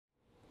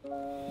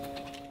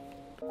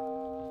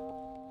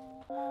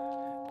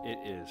It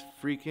is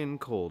freaking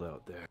cold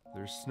out there.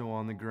 There's snow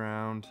on the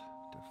ground.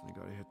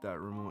 Definitely gotta hit that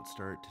remote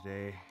start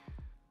today.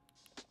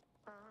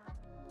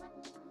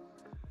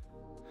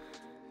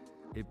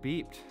 It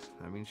beeped.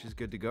 I mean, she's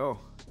good to go.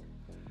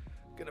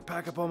 Gonna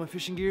pack up all my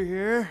fishing gear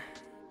here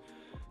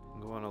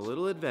and go on a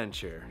little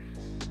adventure.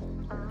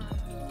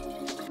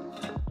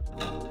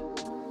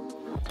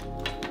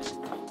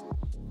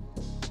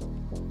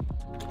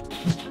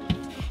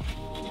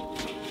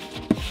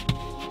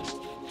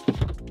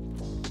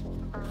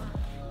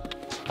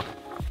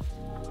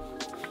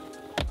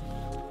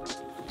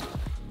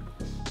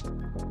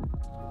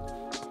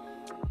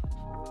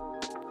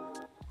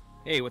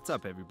 Hey, what's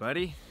up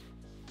everybody?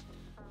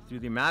 Through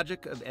the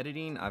magic of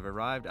editing, I've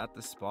arrived at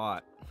the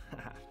spot.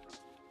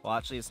 Well,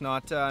 actually it's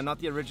not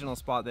the original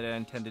spot that I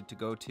intended to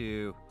go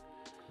to.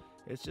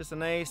 It's just a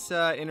nice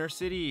inner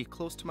city,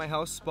 close to my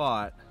house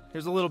spot.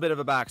 Here's a little bit of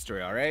a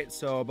backstory, all right?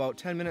 So about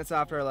 10 minutes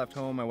after I left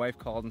home, my wife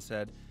called and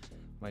said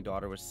my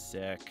daughter was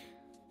sick.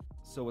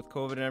 So with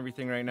COVID and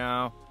everything right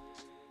now,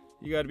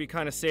 you gotta be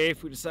kind of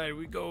safe. We decided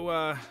we'd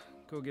go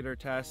get her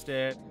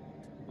tested.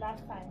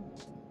 Last time.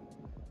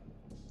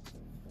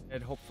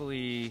 And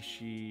hopefully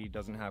she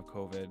doesn't have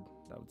COVID.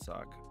 That would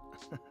suck.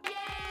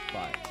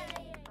 But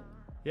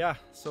yeah,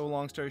 so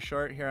long story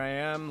short, here I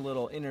am,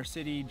 little inner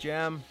city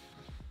gem,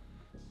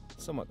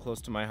 somewhat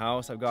close to my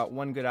house. I've got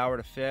 1 good hour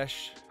to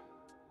fish.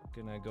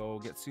 Gonna go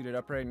get suited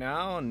up right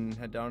now and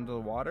head down to the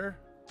water.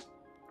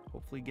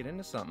 Hopefully get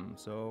into something.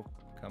 So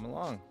come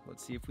along.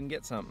 Let's see if we can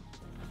get something.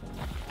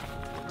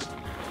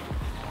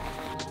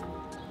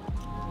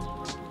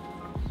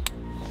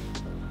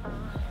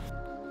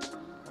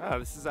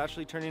 This is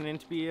actually turning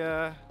into be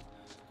a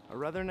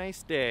rather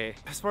nice day.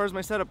 As far as my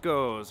setup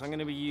goes, I'm going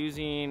to be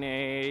using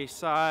a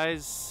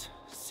size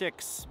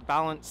 6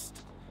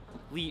 balanced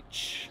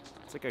leech.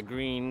 It's like a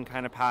green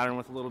kind of pattern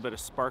with a little bit of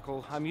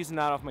sparkle. I'm using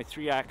that off my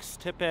 3X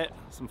tippet,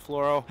 some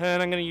fluoro,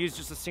 and I'm going to use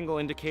just a single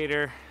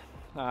indicator.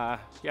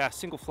 Yeah,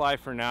 single fly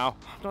for now.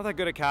 I'm not that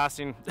good at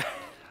casting.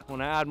 When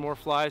I add more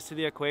flies to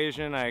the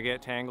equation, I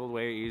get tangled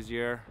way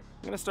easier.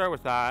 I'm going to start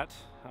with that.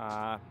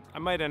 I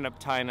might end up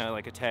tying a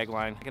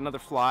tagline, like another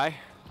fly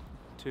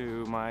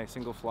to my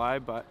single fly,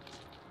 but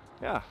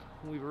yeah,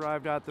 we've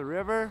arrived at the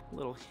river, a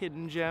little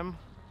hidden gem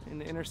in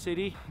the inner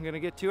city. I'm gonna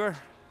get to her,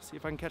 see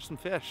if I can catch some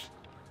fish.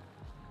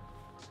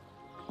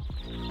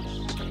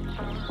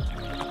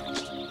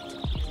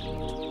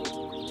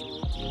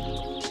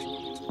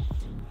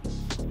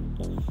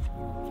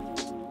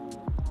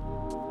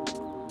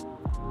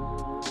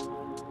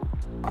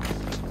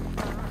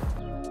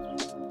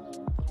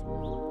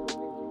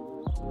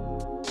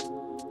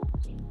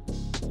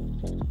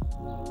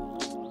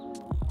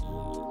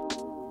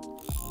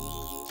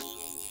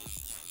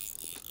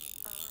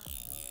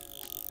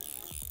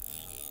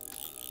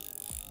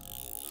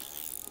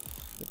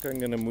 I'm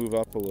gonna move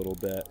up a little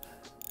bit.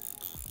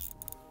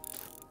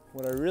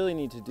 What I really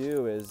need to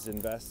do is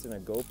invest in a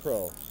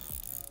GoPro.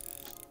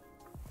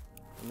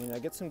 I mean, I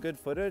get some good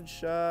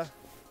footage just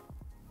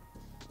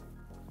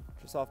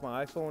off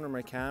my iPhone or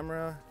my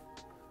camera,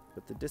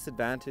 but the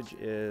disadvantage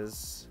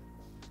is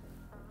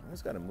I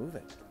always gotta move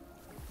it.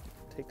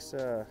 It takes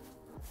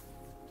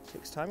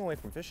time away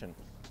from fishing.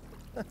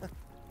 I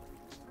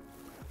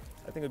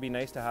think it'd be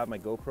nice to have my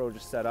GoPro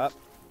just set up,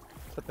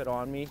 clip it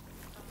on me,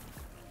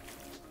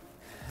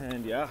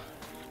 and yeah,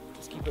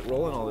 just keep it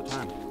rolling all the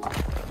time.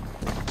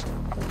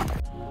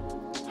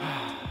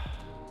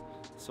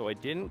 So I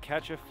didn't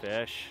catch a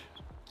fish.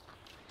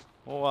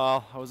 Oh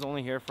well, I was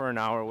only here for an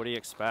hour. What do you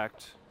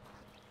expect?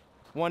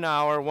 1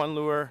 hour, 1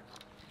 lure.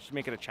 Should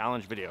make it a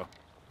challenge video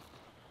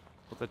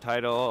with the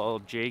title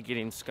Jay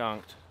Getting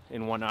Skunked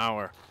in 1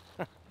 hour.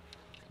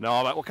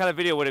 No, but what kind of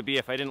video would it be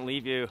if I didn't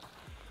leave you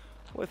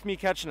with me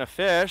catching a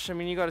fish? I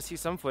mean, you got to see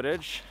some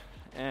footage.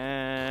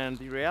 And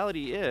the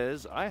reality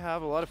is I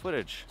have a lot of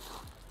footage,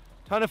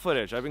 ton of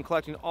footage. I've been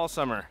collecting all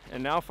summer,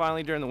 and now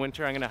finally during the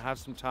winter I'm gonna have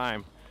some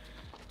time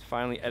to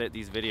finally edit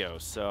these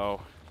videos.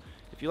 So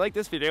if you like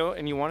this video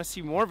and you want to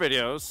see more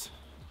videos,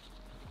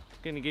 I'm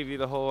gonna give you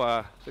the whole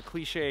the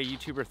cliche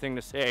YouTuber thing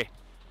to say,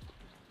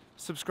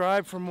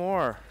 subscribe for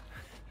more.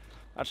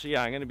 Actually,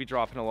 yeah, I'm gonna be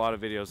dropping a lot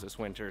of videos this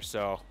winter,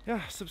 so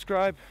yeah,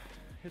 subscribe,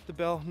 hit the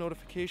bell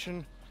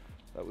notification,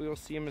 but we will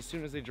see them as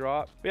soon as they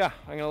drop. But yeah,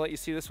 I'm gonna let you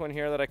see this one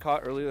here that I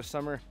caught earlier this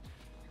summer.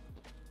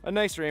 A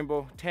nice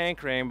rainbow,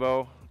 tank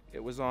rainbow.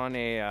 It was on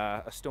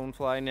a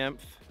stonefly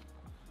nymph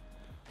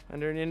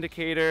under an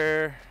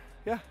indicator.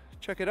 Yeah,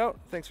 check it out.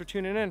 Thanks for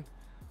tuning in.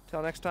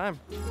 Till next time.